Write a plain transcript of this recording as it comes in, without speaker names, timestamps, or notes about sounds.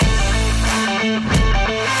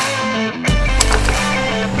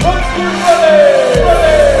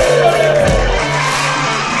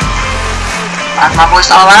knock my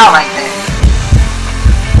voice all out like that.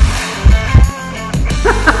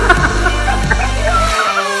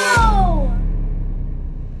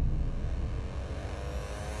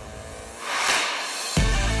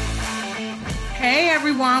 Hey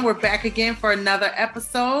everyone, we're back again for another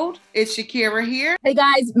episode. It's Shakira here. Hey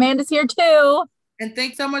guys, Amanda's here too. And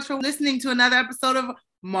thanks so much for listening to another episode of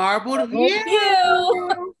Marbled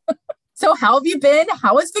View. So how have you been?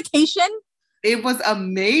 How was vacation? It was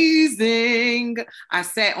amazing. I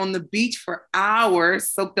sat on the beach for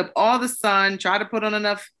hours, soaked up all the sun, tried to put on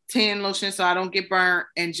enough tan lotion so I don't get burnt,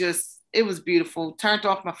 and just, it was beautiful. Turned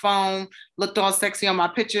off my phone, looked all sexy on my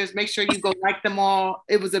pictures. Make sure you go like them all.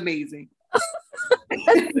 It was amazing.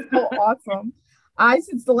 That's so awesome.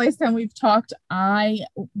 Since the last time we've talked, I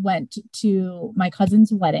went to my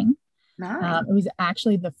cousin's wedding. Nice. It was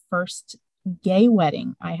actually the first gay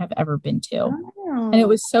wedding I have ever been to. Oh. And it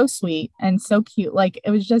was so sweet and so cute. Like, it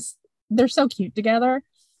was just, they're so cute together.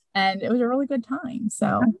 And it was a really good time.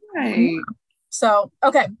 So, Nice. yeah. So,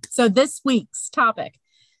 okay. So this week's topic.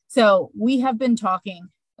 So we have been talking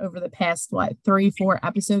over the past, 3-4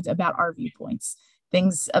 episodes about our viewpoints,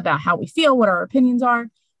 things about how we feel, what our opinions are.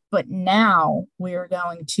 But now we're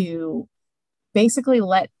going to basically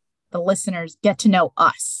let the listeners get to know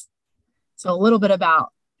us. So a little bit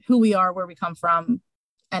about who we are, where we come from.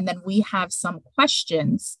 And then we have some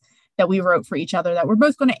questions that we wrote for each other that we're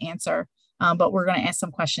both going to answer. But we're going to ask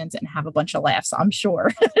some questions and have a bunch of laughs, I'm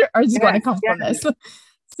sure, are just going to come from this.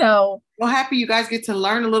 So, well, happy you guys get to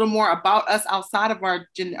learn a little more about us outside of our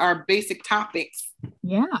basic topics.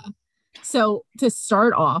 Yeah. So to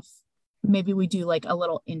start off, maybe we do like a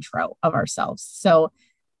little intro of ourselves. So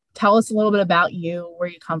tell us a little bit about you, where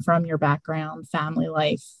you come from, your background, family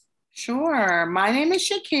life. Sure. My name is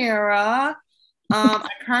Shakira. I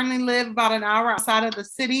currently live about an hour outside of the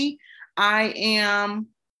city. I am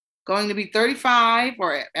going to be 35,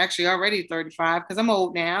 or actually already 35 because I'm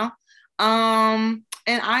old now. And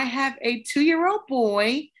I have a 2-year-old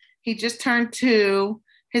boy. He just turned 2.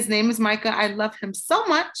 His name is Micah. I love him so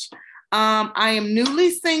much. I am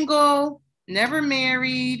newly single, never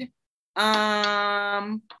married.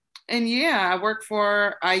 And yeah,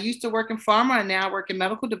 I used to work in pharma and now I work in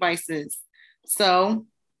medical devices. So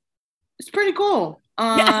it's pretty cool.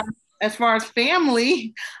 Yeah. As far as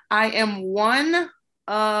family, I am one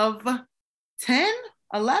of 10,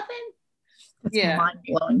 11. That's Yeah.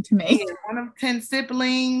 mind-blowing to me. Yeah, one of 10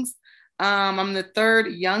 siblings. I'm the third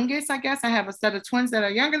youngest, I guess. I have a set of twins that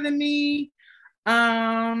are younger than me.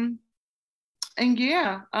 And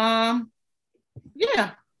yeah.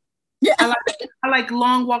 Yeah. I like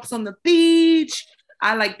long walks on the beach.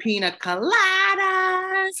 I like pina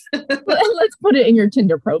coladas. Let's put it in your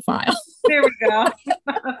Tinder profile. There we go.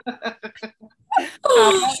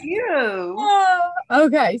 How about you?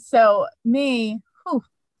 Okay, so me,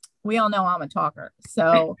 we all know I'm a talker.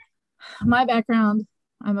 So my background,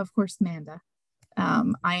 I'm of course Amanda.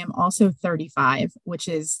 I am also 35, which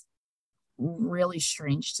is really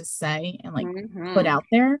strange to say and like put out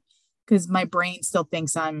there because my brain still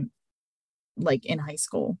thinks I'm like in high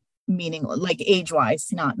school, meaning like age-wise,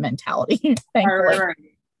 not mentality. Thankfully. Right.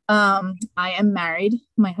 I am married.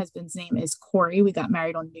 My husband's name is Corey. We got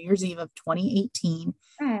married on New Year's Eve of 2018.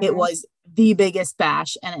 It was the biggest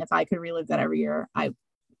bash, and if I could relive that every year, I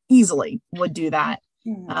easily would do that.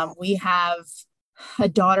 We have a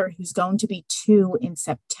daughter who's going to be 2 in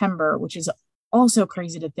September, which is also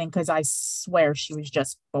crazy to think because I swear she was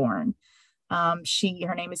just born. Her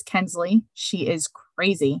name is Kensley. She is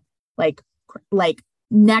crazy, like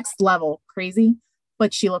next level crazy,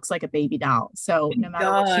 but she looks like a baby doll. So no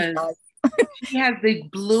matter what she does. She has the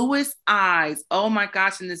bluest eyes. Oh my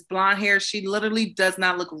gosh. And this blonde hair, she literally does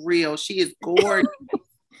not look real. She is gorgeous.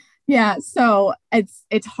 Yeah. So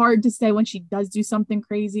it's hard to say when she does do something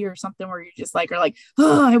crazy or something where you just like, are like,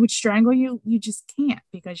 oh, I would strangle you. You just can't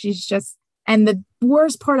because she's just, and the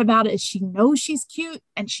worst part about it is she knows she's cute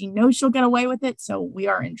and she knows she'll get away with it. So we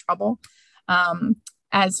are in trouble.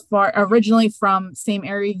 As far originally from same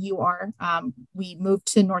area you are, we moved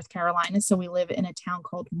to North Carolina. So we live in a town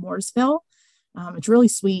called Mooresville. It's really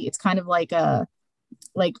sweet. It's kind of like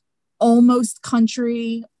almost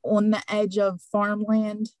country on the edge of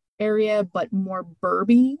farmland area, but more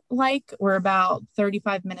burby like. We're about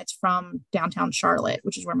 35 minutes from downtown Charlotte,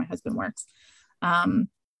 which is where my husband works.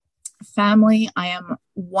 Family, I am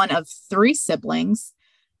one of 3 siblings.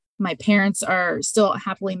 My parents are still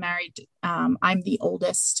happily married. I'm the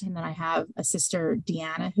oldest, and then I have a sister,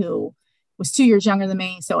 Deanna, who was 2 years younger than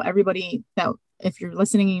me. So everybody that, if you're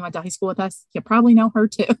listening and you went to high school with us, you probably know her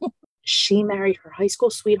too. She married her high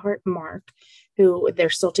school sweetheart, Mark, who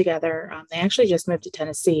they're still together. They actually just moved to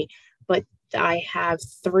Tennessee, but I have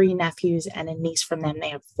 3 nephews and a niece from them. They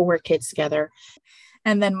have 4 kids together.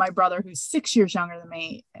 And then my brother, who's 6 years younger than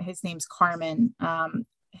me, his name's Carmen.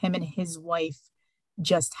 Him and his wife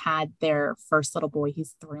just had their first little boy.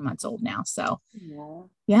 He's 3 months old now. So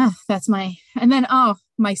yeah, that's and then,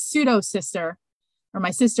 my pseudo sister, or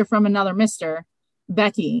my sister from another mister,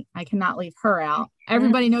 Becky. I cannot leave her out.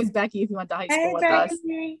 Everybody knows Becky if you went to high school with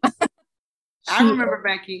Becky. us. I remember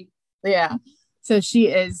Becky. Yeah. So she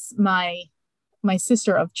is my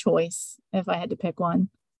sister of choice, if I had to pick one.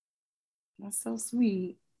 That's so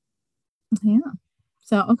sweet. Yeah.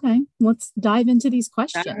 So, okay, let's dive into these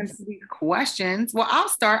questions. Well, I'll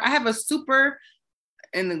start. I have a super,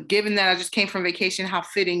 and given that I just came from vacation, how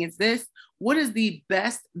fitting is this? What is the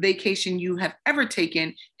best vacation you have ever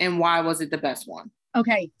taken, and why was it the best one?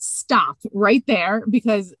 Okay, stop right there,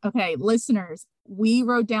 because, okay, listeners, we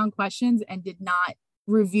wrote down questions and did not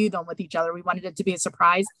review them with each other. We wanted it to be a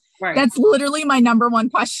surprise. Right. That's literally my number one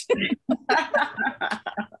question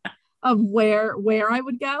of where I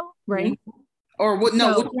would go, right? Or what?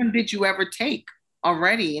 No, which one did you ever take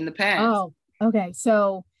already in the past? Oh, okay.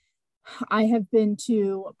 So I have been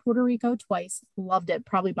to Puerto Rico twice. Loved it.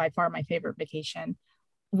 Probably by far my favorite vacation.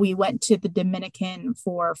 We went to the Dominican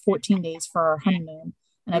for 14 days for our honeymoon.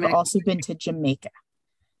 And I've also been to Jamaica.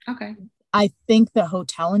 Okay. I think the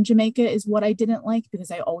hotel in Jamaica is what I didn't like, because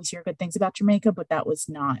I always hear good things about Jamaica, but that was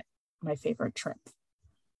not my favorite trip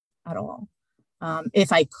at all.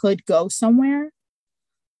 If I could go somewhere,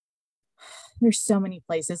 there's so many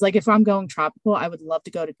places. Like if I'm going tropical, I would love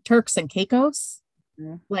to go to Turks and Caicos.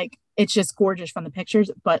 Mm-hmm. Like it's just gorgeous from the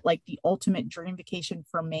pictures, but like the ultimate dream vacation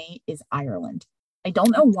for me is Ireland. I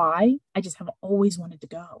don't know why. I just have always wanted to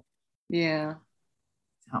go. Yeah.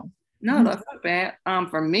 So no, that's not bad.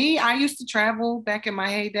 For me, I used to travel back in my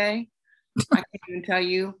heyday. I can't even tell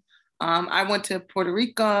you. I went to Puerto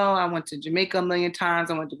Rico. I went to Jamaica a million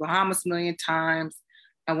times. I went to Bahamas a million times.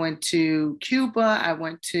 I went to Cuba. I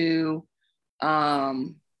went to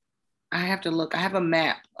I have to look. I have a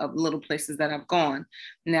map of little places that I've gone.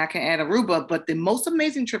 Now I can add Aruba, but the most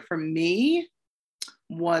amazing trip for me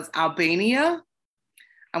was Albania.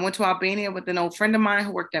 I went to Albania with an old friend of mine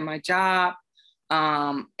who worked at my job.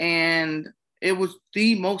 And it was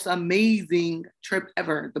the most amazing trip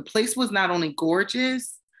ever. The place was not only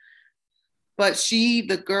gorgeous, but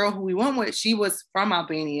the girl who we went with, she was from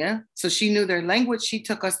Albania. So she knew their language. She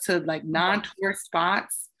took us to like non-tourist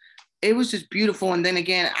spots. It was just beautiful. And then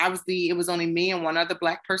again, it was only me and one other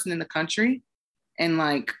Black person in the country. And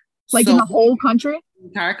like in the whole country? The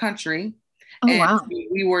entire country. Oh, and wow.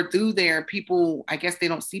 We were through there. People, I guess they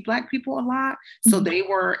don't see Black people a lot. So they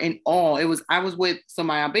were in awe. I was with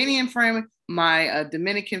my Albanian friend, my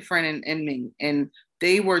Dominican friend and me. And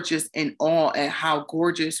they were just in awe at how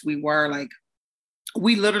gorgeous we were. Like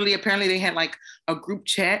we literally, apparently they had like a group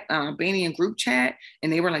chat, Albanian group chat.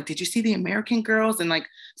 And they were like, did you see the American girls? And like,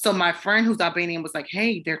 so my friend who's Albanian was like,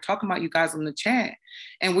 hey, they're talking about you guys on the chat.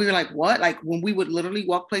 And we were like, what? Like when we would literally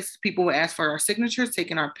walk places, people would ask for our signatures,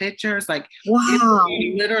 taking our pictures. Like, wow.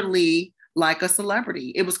 It was literally like a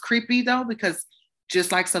celebrity. It was creepy though, because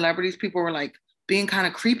just like celebrities, people were like being kind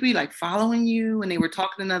of creepy, like following you, and they were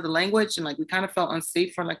talking another language, and like we kind of felt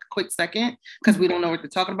unsafe for like a quick second because we don't know what they're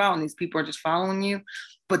talking about, and these people are just following you.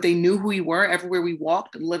 But they knew who you were. Everywhere we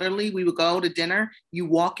walked, literally, we would go to dinner, you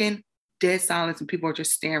walk in, dead silence, and people are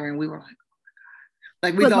just staring. We were like, oh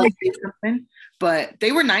my God. Like we thought we did something, but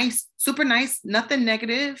they were nice, super nice, nothing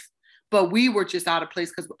negative, but we were just out of place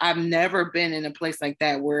because I've never been in a place like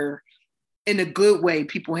that where in a good way,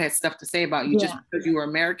 people had stuff to say about you just because you were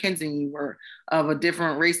Americans and you were of a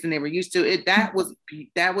different race than they were used to. That was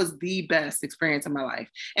the best experience of my life.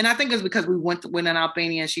 And I think it's because we went in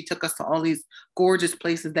Albania and she took us to all these gorgeous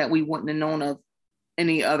places that we wouldn't have known of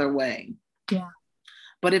any other way. Yeah.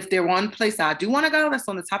 But if there's one place I do want to go, that's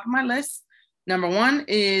on the top of my list. Number 1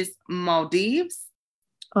 is Maldives.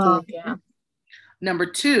 Oh, yeah. Number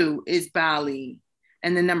 2 is Bali.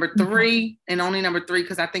 And then number 3, and only number 3,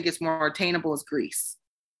 because I think it's more attainable, is Greece.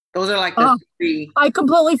 Those are like the 3. I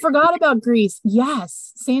completely forgot about Greece.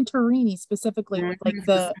 Yes. Santorini specifically, with like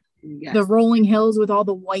the rolling hills with all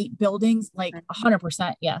the white buildings, like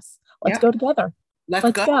 100%. Yes. Let's go together.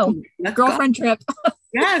 Let's go. Girlfriend trip.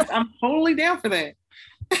 Yes, I'm totally down for that.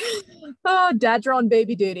 Oh, dad's on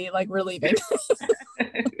baby duty. Like we're leaving.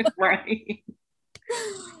 Right.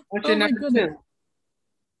 What's your number 2?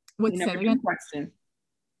 What's the second question?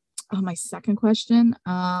 Oh, my second question.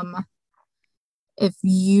 If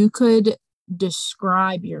you could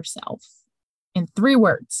describe yourself in 3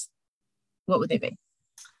 words, what would they be?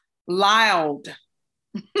 Loud,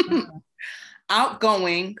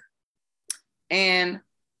 outgoing, and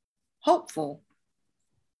Hopeful.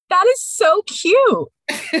 That is so cute.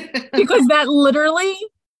 Because that literally,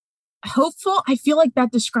 hopeful, I feel like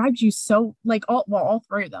that describes you so, like, all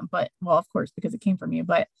three of them, but, well, of course, because it came from you,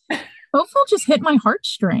 but hopeful just hit my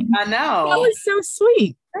heartstring. I know. That was so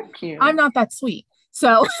sweet. Thank you. I'm not that sweet.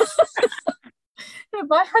 So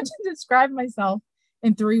if I had to describe myself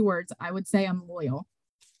in 3 words, I would say I'm loyal,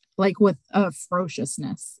 like with a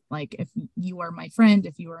ferociousness. Like if you are my friend,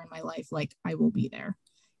 if you are in my life, like I will be there.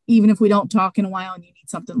 Even if we don't talk in a while and you need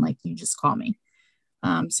something, like you just call me.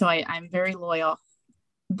 So I'm very loyal.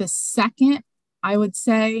 The second, I would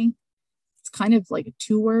say, it's kind of like a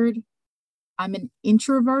 2-word. I'm an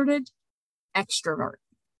introverted extrovert.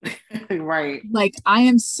 Right. Like I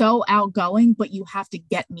am so outgoing, but you have to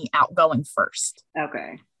get me outgoing first.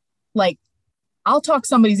 Okay. Like I'll talk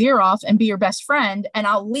somebody's ear off and be your best friend, and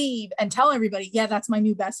I'll leave and tell everybody, yeah, that's my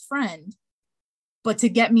new best friend. But to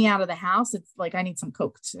get me out of the house, it's like I need some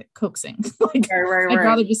coaxing. Like right. I'd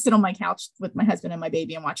rather just sit on my couch with my husband and my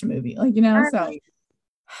baby and watch a movie. Like, you know, right.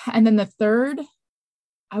 So. And then the third,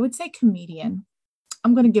 I would say comedian.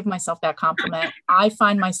 I'm going to give myself that compliment. I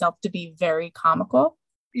find myself to be very comical.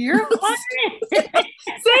 You're funny. See,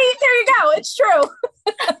 there you go. It's true.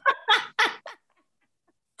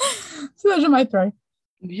 So those are my 3.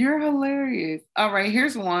 You're hilarious. All right,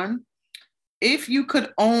 here's one. If you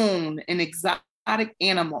could own an exotic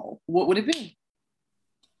animal, what would it be?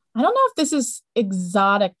 I don't know if this is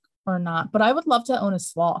exotic or not, but I would love to own a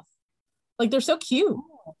sloth. Like they're so cute.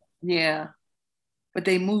 Yeah. But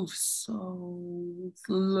they move so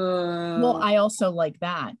slow. Well, I also like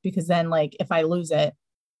that because then like if I lose it,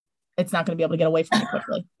 it's not going to be able to get away from me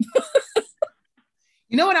quickly.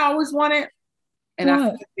 You know what I always wanted? And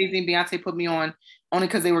I think Beyonce put me on only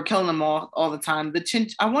because they were killing them all the time.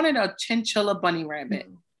 I wanted a chinchilla bunny rabbit.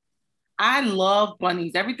 I love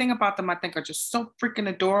bunnies. Everything about them I think are just so freaking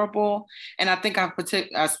adorable. And I think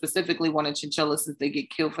I specifically wanted chinchillas since they get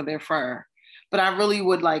killed for their fur. But I really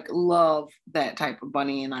would like love that type of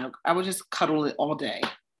bunny, and I would just cuddle it all day.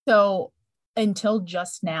 So until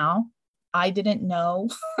just now, I didn't know.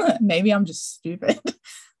 Maybe I'm just stupid.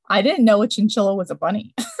 I didn't know a chinchilla was a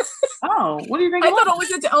bunny. Oh, what do you think? I thought it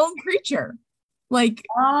was its own creature, like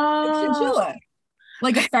a chinchilla.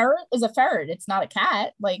 Like a ferret is a ferret. It's not a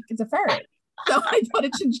cat. Like it's a ferret. So I thought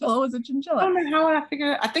a chinchilla was a chinchilla. I don't know how I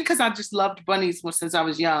figured it. I think because I just loved bunnies since I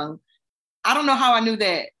was young. I don't know how I knew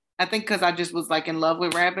that. I think because I just was like in love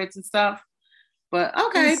with rabbits and stuff. But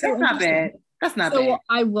okay, so that's not bad. That's not bad.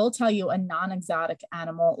 I will tell you a non-exotic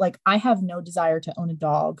animal. Like I have no desire to own a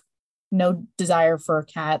dog, no desire for a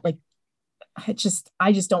cat. Like I just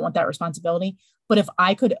don't want that responsibility. But if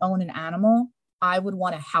I could own an animal, I would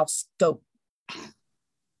want a house goat.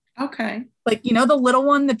 Okay. Like, you know, the little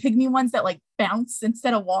one, the pygmy ones that like bounce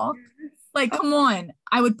instead of walk. Like, come on.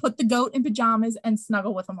 I would put the goat in pajamas and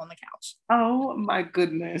snuggle with him on the couch. Oh my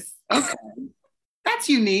goodness. Okay. That's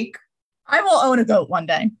unique. I will own a goat one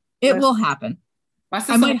day. It will happen.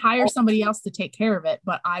 I might hire somebody else to take care of it,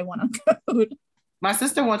 but I want a goat. My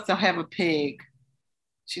sister wants to have a pig.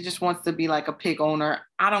 She just wants to be like a pig owner.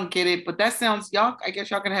 I don't get it, but that sounds, I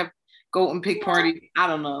guess y'all can have goat and pig party. I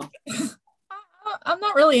don't know. I'm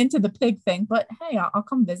not really into the pig thing, but hey, I'll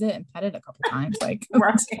come visit and pet it a couple times. Like,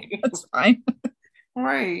 right. That's fine.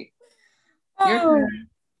 Right. Oh.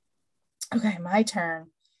 Okay, my turn.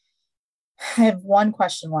 I have one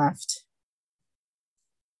question left.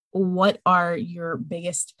 What are your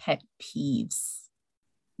biggest pet peeves?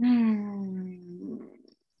 I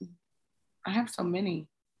have so many.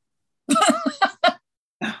 The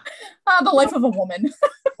life of a woman.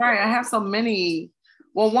 Right, I have so many.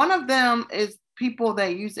 Well, one of them is people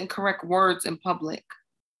that use incorrect words in public.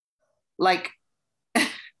 Like,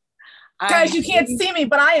 guys, you can't see me,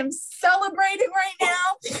 but I am celebrating right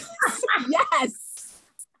now. Yes.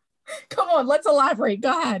 Come on, let's elaborate.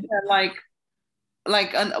 Go ahead.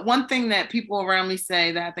 One thing that people around me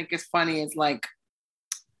say that I think is funny is like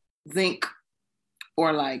zinc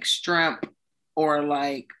or like shrimp or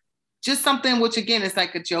like just something, which again is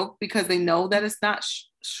like a joke because they know that it's not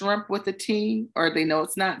shrimp with a T, or they know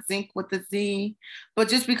it's not zinc with a Z, but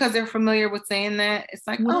just because they're familiar with saying that, it's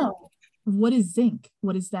like, what is zinc?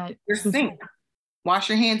 What is that? Your sink. Wash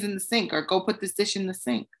your hands in the sink, or go put this dish in the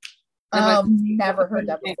sink. Never heard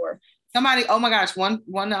that before. Somebody, oh my gosh, one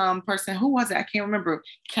person, who was it? I can't remember.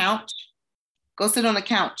 Couch. Go sit on the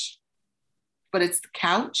couch. But it's the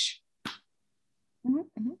couch.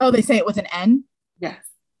 Mm-hmm. Oh, they say it with an N? Yes.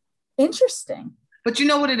 Interesting. But you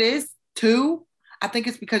know what it is too? I think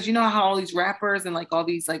it's because you know how all these rappers and like all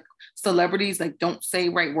these like celebrities like don't say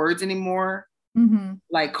right words anymore. Mm-hmm.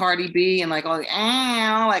 Like Cardi B and like all the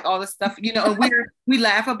like all this stuff, you know, and we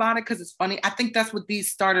laugh about it because it's funny. I think that's what these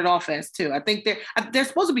started off as too. I think they're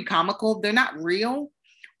supposed to be comical. They're not real,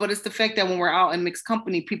 but it's the fact that when we're out in mixed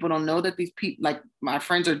company, people don't know that these people, like my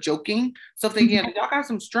friends, are joking. So if they get, y'all got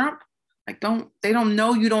some strump, like they don't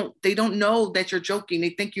know they don't know that you're joking.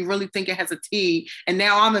 They think you really think it has a T, and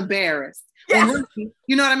now I'm embarrassed. Yeah. Really,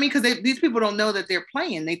 you know what I mean? Because these people don't know that they're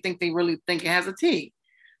playing. They think they really think it has a T.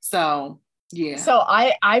 So yeah. So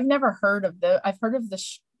I've never heard of I've heard of the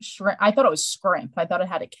shrimp. I thought it was scrimp. I thought it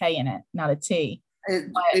had a K in it, not a T.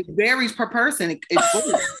 It varies per person.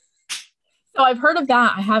 So I've heard of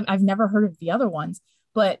that. I've never heard of the other ones,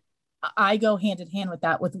 but I go hand in hand with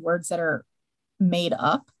that, with words that are made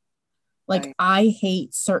up. Like, right. I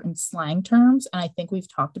hate certain slang terms, and I think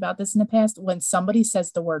we've talked about this in the past. When somebody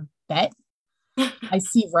says the word bet, I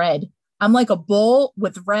see red. I'm like a bull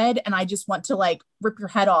with red, and I just want to like rip your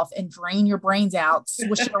head off and drain your brains out,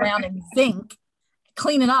 swish it around in zinc,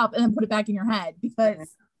 clean it up, and then put it back in your head.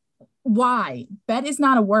 Because why? Bet is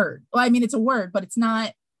not a word. Well, I mean, it's a word, but it's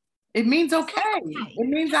not. It means okay. It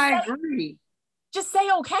means I agree. Just say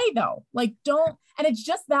okay though. Like, don't. And it's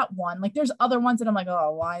just that one. Like, there's other ones that I'm like,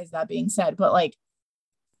 oh, why is that being said? But like,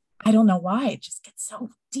 I don't know why. It just gets so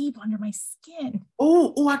deep under my skin.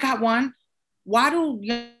 Oh, I got one. Why do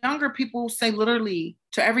younger people say literally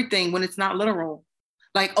to everything when it's not literal?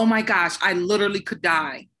 Like, oh my gosh, I literally could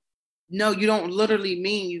die. No, you don't literally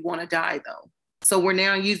mean you want to die though. So we're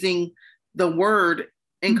now using the word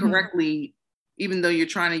incorrectly, even though you're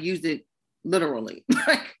trying to use it literally.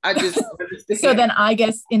 Like, I just So then I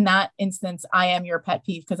guess in that instance, I am your pet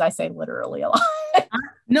peeve because I say literally a lot.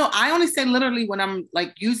 No, I only say literally when I'm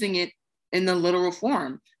like using it in the literal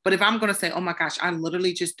form. But if I'm going to say, oh my gosh, I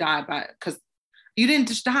literally just died because you didn't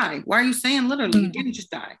just die. Why are you saying literally? You didn't just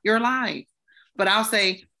die. You're alive. But I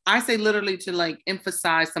say literally to like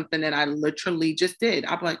emphasize something that I literally just did.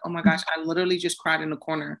 I'll be like, oh my gosh, I literally just cried in the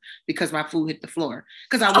corner because my food hit the floor.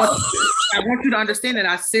 Because I want you to understand that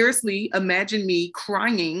I seriously imagine me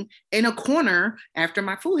crying in a corner after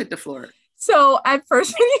my food hit the floor. So at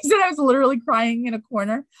first when you said I was literally crying in a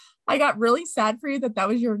corner, I got really sad for you that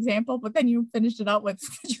was your example, but then you finished it up with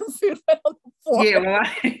your food went on the floor. Yeah,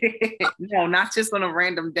 well, no, not just on a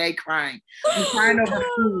random day crying. I'm crying over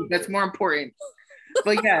food. That's more important.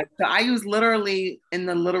 But yeah, so I use literally in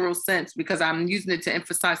the literal sense because I'm using it to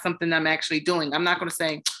emphasize something I'm actually doing. I'm not going to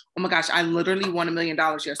say, oh my gosh, I literally won $1 million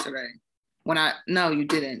yesterday. No, you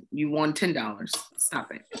didn't. You won $10.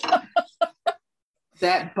 Stop it.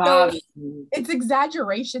 That bothers me. It's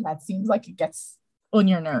exaggeration that seems like it gets on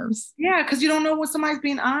your nerves. Yeah, because you don't know when somebody's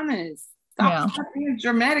being honest. Stop being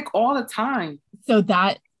dramatic all the time. So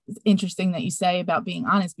that is interesting that you say about being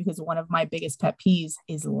honest, because one of my biggest pet peeves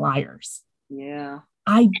is liars. Yeah.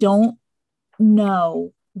 I don't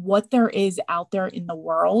know what there is out there in the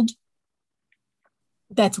world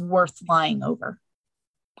that's worth lying over.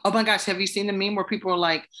 Oh my gosh, have you seen the meme where people are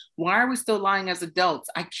like, why are we still lying as adults?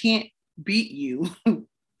 I can't beat you. You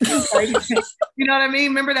know what I mean?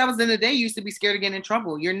 Remember that was in the day, you used to be scared of getting in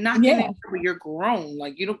trouble. You're not getting in trouble, you're grown.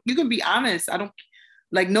 Like, you can be honest.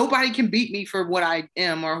 Nobody can beat me for what I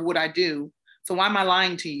am or what I do. So why am I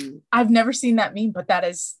lying to you? I've never seen that meme, but that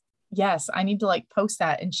is, yes, I need to like post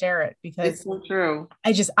that and share it because it's so true.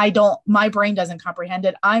 My brain doesn't comprehend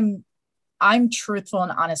it. I'm truthful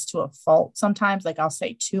and honest to a fault. Sometimes like I'll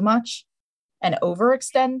say too much and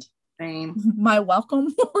overextend my welcome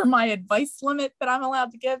or my advice limit that I'm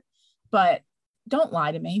allowed to give, but don't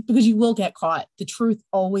lie to me because you will get caught. The truth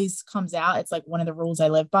always comes out. It's like one of the rules I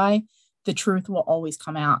live by. The truth will always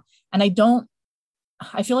come out. And I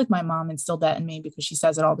feel like my mom instilled that in me because she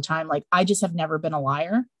says it all the time. Like, I just have never been a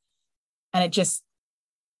liar. And it just,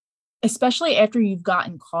 especially after you've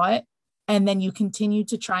gotten caught and then you continue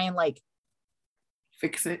to try and like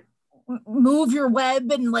fix it, move your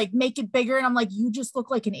web and like make it bigger. And I'm like, you just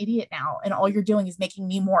look like an idiot now. And all you're doing is making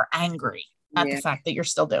me more angry at the fact that you're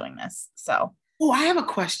still doing this. So. Oh, I have a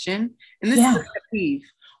question. And this is a pet peeve.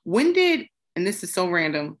 And this is so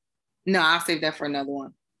random. No, I'll save that for another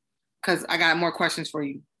one because I got more questions for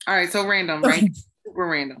you. All right. So random, right? Super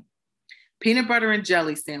random. Peanut butter and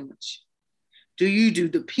jelly sandwich. Do you do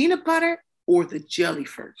the peanut butter or the jelly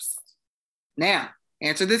first? Now,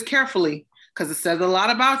 answer this carefully because it says a lot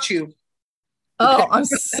about you. Oh, I'm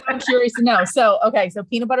so curious to know. So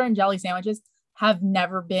peanut butter and jelly sandwiches have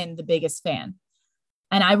never been the biggest fan.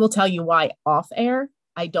 And I will tell you why off air.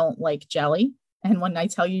 I don't like jelly. And when I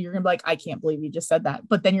tell you, you're going to be like, I can't believe you just said that.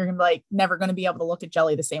 But then you're going to be like, never going to be able to look at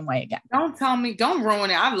jelly the same way again. Don't tell me. Don't ruin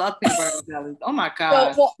it. I love peanut butter and jelly. Oh my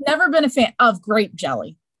God. Well, never been a fan of grape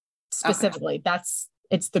jelly specifically. Okay.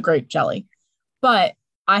 It's the grape jelly. But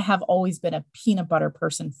I have always been a peanut butter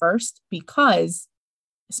person first because,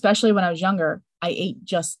 especially when I was younger, I ate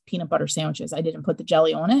just peanut butter sandwiches. I didn't put the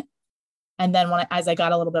jelly on it. And then as I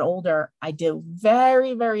got a little bit older, I did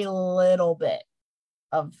very, very little bit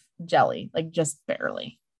of jelly, like just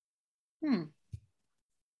barely. And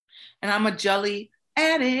I'm a jelly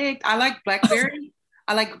addict. I like blackberry.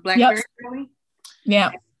 I like blackberry jelly. Yeah.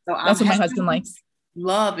 So that's what my husband likes.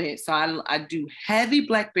 Love it. So I do heavy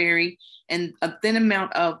blackberry and a thin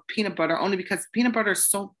amount of peanut butter, only because peanut butter is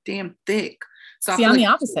so damn thick. So I'm the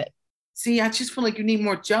opposite. I just feel like you need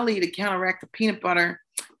more jelly to counteract the peanut butter.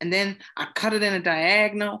 And then I cut it in a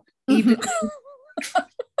diagonal. Even.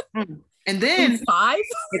 And then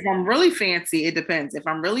if I'm really fancy, it depends. If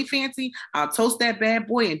I'm really fancy, I'll toast that bad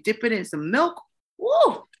boy and dip it in some milk.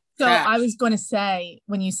 Woo! So I was going to say,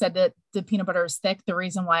 when you said that the peanut butter is thick, the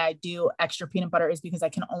reason why I do extra peanut butter is because I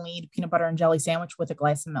can only eat a peanut butter and jelly sandwich with a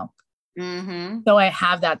glass of milk. So I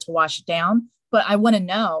have that to wash it down. But I want to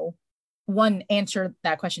know, one, answer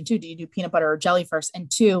that question too. Do you do peanut butter or jelly first? And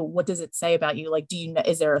two, what does it say about you? Like, do you know,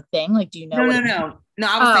 is there a thing? Like, do you know? No,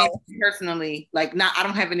 I was saying personally, like, I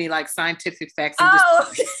don't have any like scientific facts.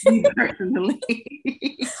 Just personally.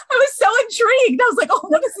 I was so intrigued. I was like, oh,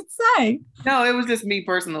 what does it say? No, it was just me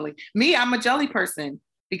personally. I'm a jelly person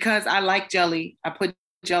because I like jelly. I put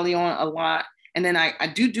jelly on a lot. And then I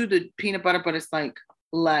do the peanut butter, but it's like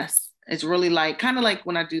less. It's really like, kind of like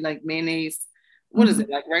when I do like mayonnaise. What is it,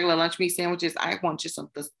 like regular lunch meat sandwiches? I want just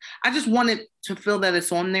something. I just want it to feel that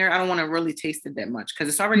it's on there. I don't want to really taste it that much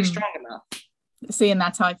because it's already strong enough. See, and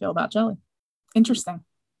that's how I feel about jelly. Interesting.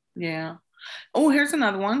 Yeah. Oh, here's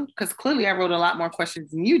another one, because clearly I wrote a lot more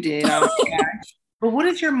questions than you did. But what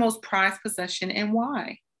is your most prized possession and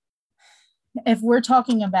why? If we're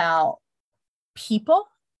talking about people,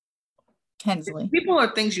 Kensley. People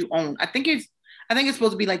or things you own. I think it's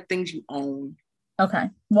supposed to be like things you own. Okay.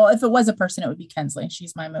 Well, if it was a person, it would be Kensley.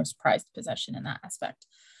 She's my most prized possession in that aspect.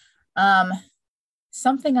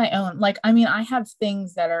 Something I own. Like, I mean, I have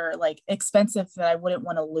things that are like expensive that I wouldn't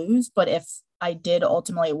want to lose, but if I did,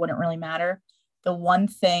 ultimately, it wouldn't really matter. The one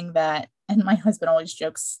thing that, and my husband always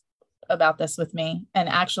jokes about this with me, and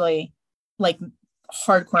actually like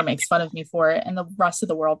hardcore makes fun of me for it. And the rest of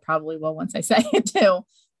the world probably will once I say it too.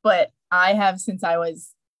 But I have, since I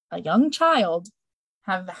was a young child,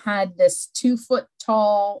 have had this 2 foot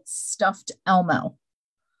tall stuffed Elmo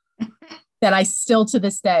that I still to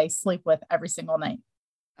this day sleep with every single night.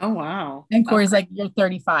 Oh, wow. And Corey's like, you're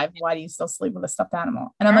 35. Why do you still sleep with a stuffed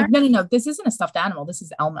animal? And I'm like, no, this isn't a stuffed animal. This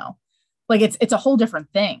is Elmo. Like it's a whole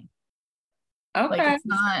different thing. Okay. Like it's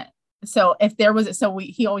not. So if there was,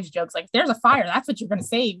 he always jokes like, if there's a fire, that's what you're going to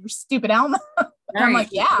save. You're stupid Elmo. And I'm like,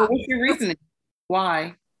 yeah. But what's your reasoning?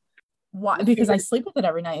 Why? Because I sleep with it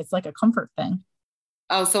every night. It's like a comfort thing.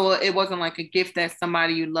 Oh, so it wasn't like a gift that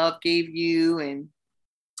somebody you love gave you? And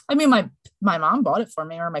I mean, my mom bought it for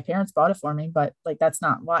me, or my parents bought it for me, but like, that's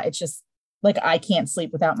not why. It's just like, I can't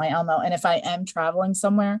sleep without my Elmo. And if I am traveling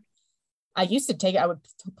somewhere, I used to take it, I would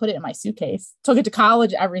put it in my suitcase, took it to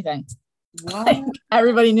college, everything. Like,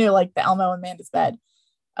 everybody knew like the Elmo in Amanda's bed.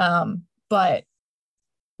 But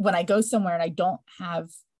when I go somewhere and I don't have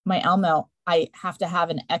my Elmo, I have to have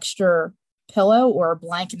an extra pillow or a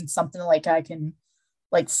blanket and something like I can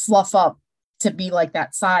like fluff up to be like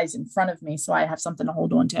that size in front of me. So I have something to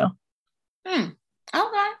hold on to. Okay.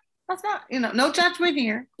 That's not, no judgment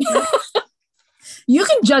here. You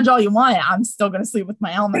can judge all you want. I'm still going to sleep with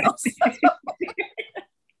my Elmo.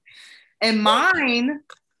 And mine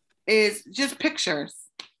is just pictures.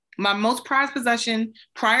 My most prized possession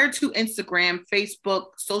prior to Instagram, Facebook,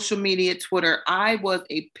 social media, Twitter, I was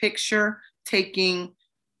a picture taking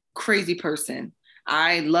crazy person.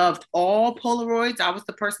 I loved all Polaroids. I was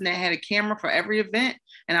the person that had a camera for every event,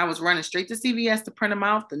 and I was running straight to CVS to print them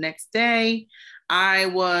out the next day. I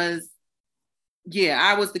was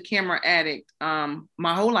the camera addict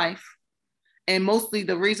my whole life. And mostly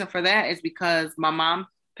the reason for that is because my mom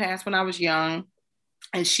passed when I was young,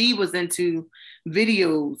 and she was into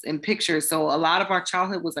videos and pictures. So a lot of our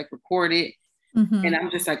childhood was like recorded. And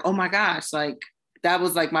I'm just like, oh my gosh, like that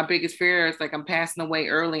was like my biggest fear. It's like I'm passing away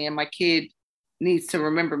early and my kid needs to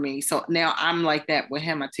remember me. So now I'm like that with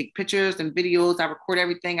him. I take pictures and videos. I record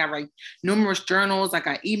everything. I write numerous journals. I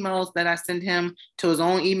got emails that I send him to his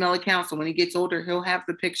own email account. So when he gets older, he'll have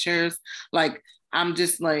the pictures. Like, I'm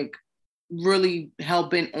just like really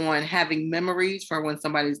hell-bent on having memories for when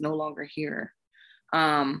somebody's no longer here.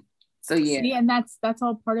 So yeah. See, and that's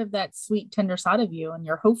all part of that sweet, tender side of you and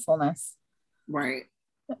your hopefulness. Right.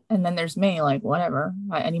 And then there's me, like, whatever.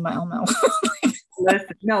 I need my Elmo.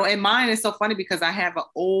 No, and mine is so funny because I have an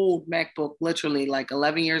old MacBook, literally like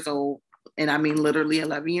 11 years old, And I mean, literally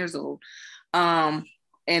 11 years old. And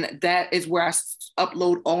that is where I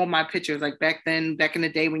upload all my pictures. Like back in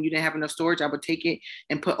the day when you didn't have enough storage, I would take it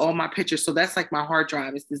and put all my pictures. So that's like my hard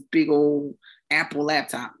drive. It's this big old Apple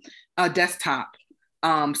desktop.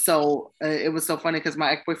 So it was so funny because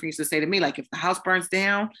my ex-boyfriend used to say to me, like, if the house burns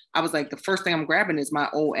down, I was like, the first thing I'm grabbing is my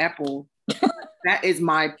old Apple. That is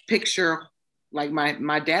my picture, like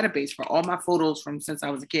my database for all my photos from since I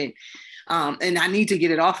was a kid. And I need to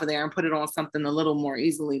get it off of there and put it on something a little more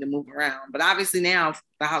easily to move around. But obviously now, if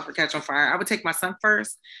the house would catch on fire, I would take my son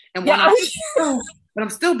first. And but I'm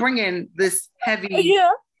still bringing this heavy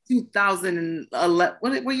 2011.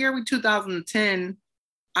 What year are we? 2010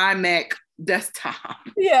 iMac desktop.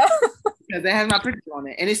 Yeah. Because it has my picture on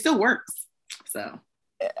it and it still works. So.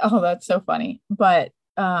 Oh, that's so funny. But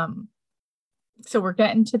so we're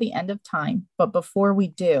getting to the end of time. But before we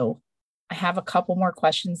do, I have a couple more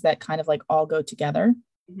questions that kind of like all go together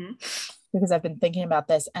because I've been thinking about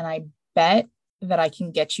this and I bet that I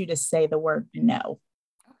can get you to say the word no.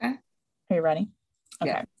 Okay. Are you ready?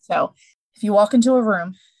 Okay. Yeah. So if you walk into a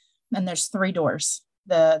room and there's 3 doors,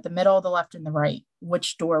 the middle, the left, and the right,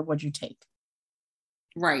 which door would you take?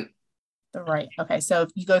 Right. The right. Okay. So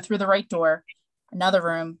if you go through the right door, another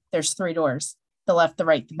room, there's 3 doors, the left, the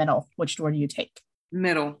right, the middle. Which door do you take?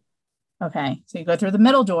 Middle. Okay. So you go through the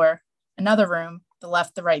middle door, another room, the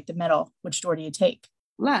left, the right, the middle. Which door do you take?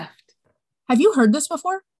 Left. Have you heard this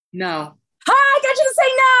before? No. I got you to say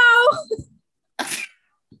no.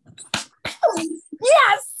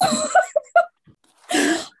 Yes.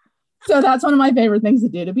 So that's one of my favorite things to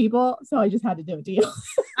do to people. So I just had to do it to you.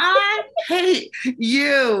 I hate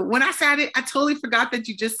you. When I said it, I totally forgot that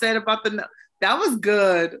you just said about the no. That was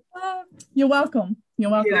good. You're welcome.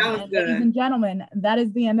 You're welcome. Yeah, that was good. Ladies and gentlemen, that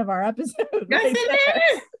is the end of our episode. Yes,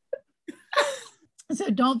 it is. So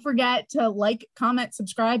don't forget to like, comment,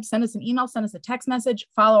 subscribe, send us an email, send us a text message,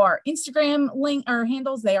 follow our Instagram link or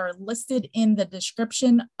handles. They are listed in the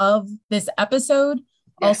description of this episode.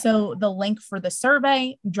 Yeah. Also, the link for the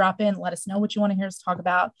survey, drop in, let us know what you want to hear us talk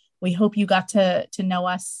about. We hope you got to know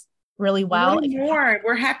us really well.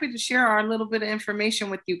 We're happy to share our little bit of information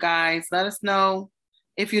with you guys. Let us know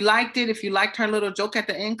if you liked it, if you liked her little joke at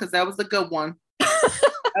the end, because that was a good one.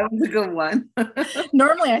 That was a good one.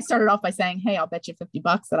 Normally I started off by saying, hey, I'll bet you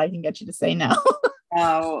 $50 that I can get you to say no.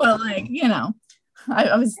 Oh. But like, you know,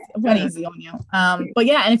 I went easy on you. But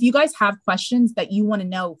yeah, and if you guys have questions that you want to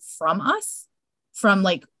know from us, from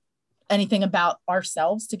like anything about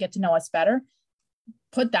ourselves to get to know us better,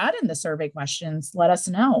 put that in the survey questions. Let us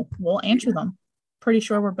know. We'll answer them. Pretty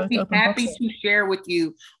sure we're both open happy books. to share with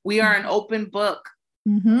you. We are an open book.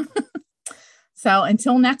 So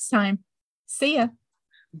until next time, see ya.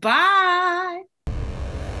 Bye.